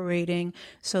cooperating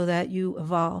so that you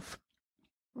evolve.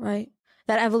 Right.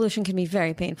 That evolution can be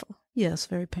very painful. Yes,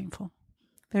 very painful.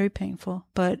 Very painful,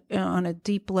 but on a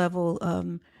deep level,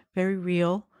 very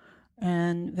real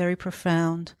and very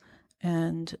profound,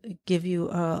 and give you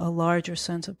a larger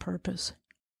sense of purpose.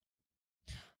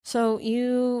 So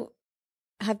you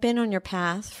have been on your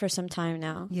path for some time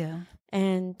now. Yeah.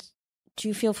 And do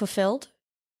you feel fulfilled?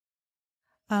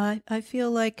 I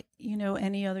feel like, you know,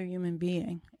 any other human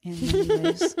being in many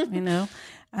ways. You know,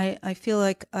 I feel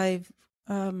like I've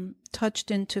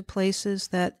touched into places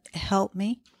that help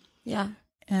me. Yeah.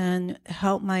 And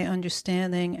help my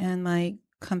understanding and my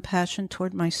compassion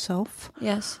toward myself.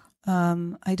 Yes.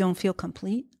 I don't feel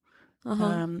complete.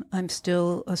 I'm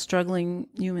still a struggling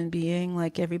human being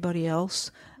like everybody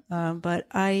else. But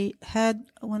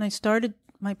when I started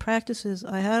my practices,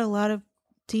 I had a lot of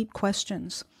deep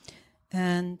questions.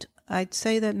 And I'd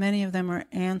say that many of them are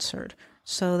answered.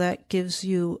 So that gives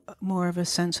you more of a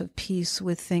sense of peace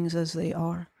with things as they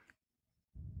are.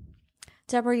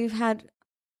 Deborah, you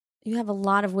have a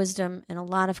lot of wisdom and a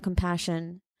lot of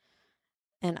compassion.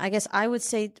 And I guess I would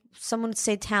say, someone would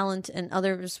say talent and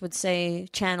others would say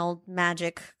channeled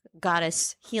magic,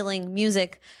 goddess, healing,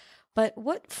 music. But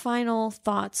what final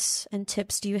thoughts and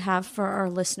tips do you have for our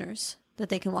listeners that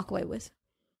they can walk away with?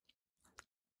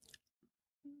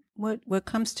 What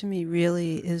comes to me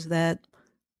really is that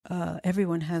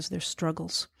everyone has their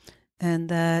struggles, and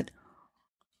that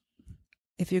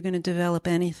if you're going to develop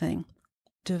anything,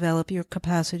 develop your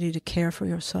capacity to care for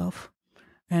yourself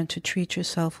and to treat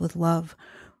yourself with love.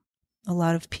 A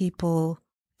lot of people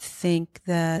think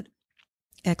that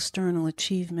external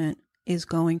achievement is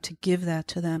going to give that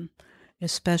to them,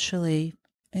 especially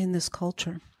in this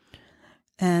culture.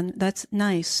 And that's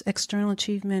nice. External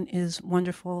achievement is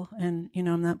wonderful, and, you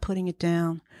know, I'm not putting it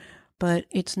down, but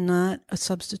it's not a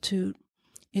substitute.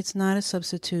 It's not a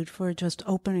substitute for just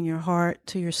opening your heart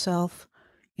to yourself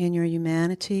in your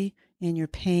humanity, in your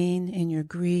pain, in your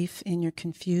grief, in your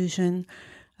confusion.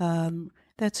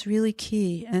 That's really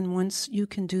key. And once you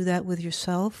can do that with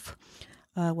yourself,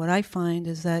 what I find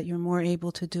is that you're more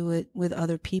able to do it with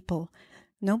other people.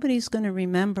 Nobody's going to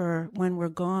remember when we're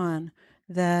gone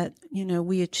that, you know,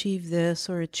 we achieved this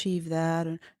or achieved that.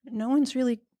 No one's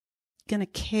really going to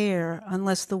care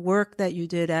unless the work that you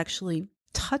did actually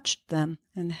touched them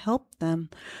and helped them.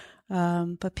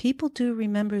 But people do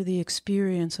remember the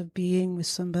experience of being with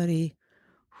somebody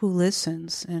who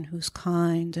listens and who's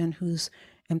kind and who's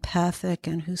empathic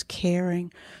and who's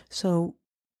caring. So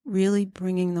really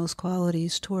bringing those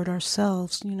qualities toward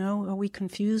ourselves. You know, are we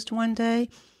confused one day?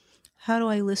 How do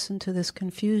I listen to this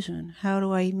confusion? How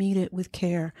do I meet it with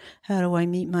care? How do I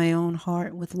meet my own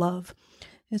heart with love?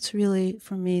 It's really,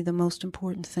 for me, the most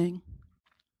important thing.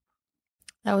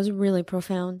 That was really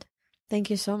profound. Thank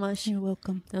you so much. You're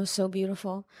welcome. That was so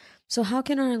beautiful. So how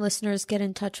can our listeners get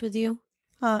in touch with you?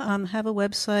 Have a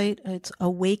website. It's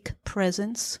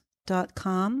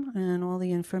awakepresence.com, and all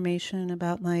the information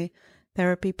about my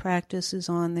therapy practice is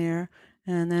on there.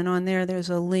 And then on there, there's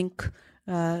a link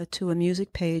to a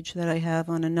music page that I have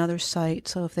on another site.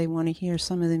 So if they want to hear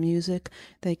some of the music,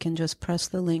 they can just press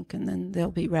the link and then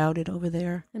they'll be routed over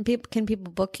there. And can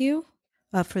people book you?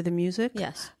 For the music?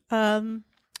 Yes.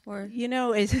 Or you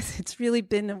know, it's really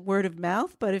been a word of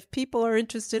mouth, but if people are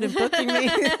interested in booking me,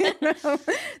 you know,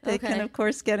 they can, of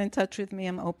course, get in touch with me.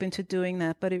 I'm open to doing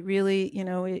that. But it really, you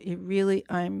know, it really,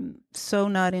 I'm so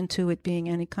not into it being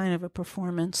any kind of a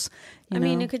performance. I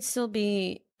mean, it could still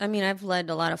be, I mean, I've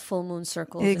led a lot of full moon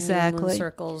circles and new moon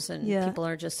circles, and people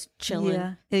are just chilling.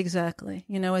 Yeah, exactly.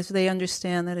 You know, as they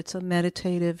understand that it's a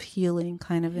meditative healing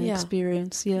kind of an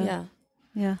experience. Yeah.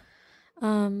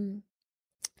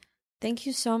 Thank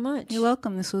you so much. You're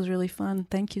welcome. This was really fun.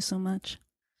 Thank you so much.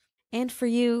 And for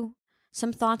you,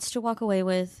 some thoughts to walk away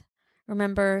with.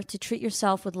 Remember to treat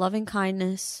yourself with loving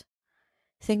kindness.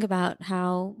 Think about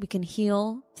how we can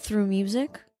heal through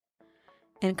music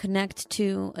and connect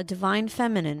to a divine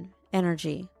feminine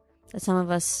energy that some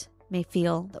of us may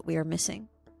feel that we are missing.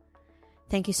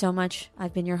 Thank you so much.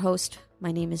 I've been your host.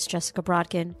 My name is Jessica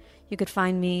Brodkin. You could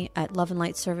find me at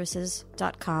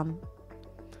loveandlightservices.com.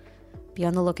 Be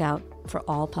on the lookout for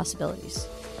all possibilities.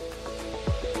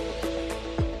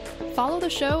 Follow the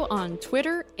show on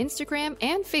Twitter, Instagram,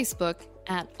 and Facebook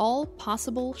at All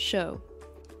Possible Show.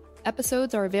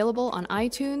 Episodes are available on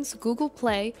iTunes, Google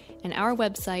Play, and our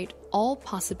website,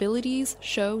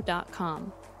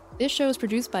 allpossibilitiesshow.com. This show is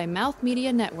produced by Mouth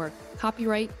Media Network.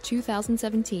 Copyright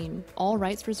 2017. All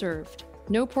rights reserved.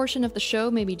 No portion of the show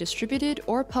may be distributed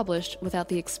or published without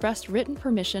the expressed written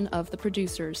permission of the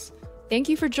producers. Thank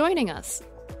you for joining us.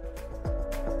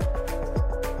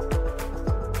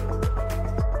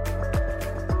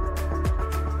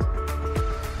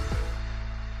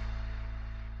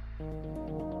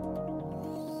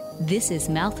 This is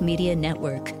Mouth Media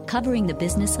Network, covering the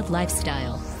business of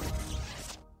lifestyle.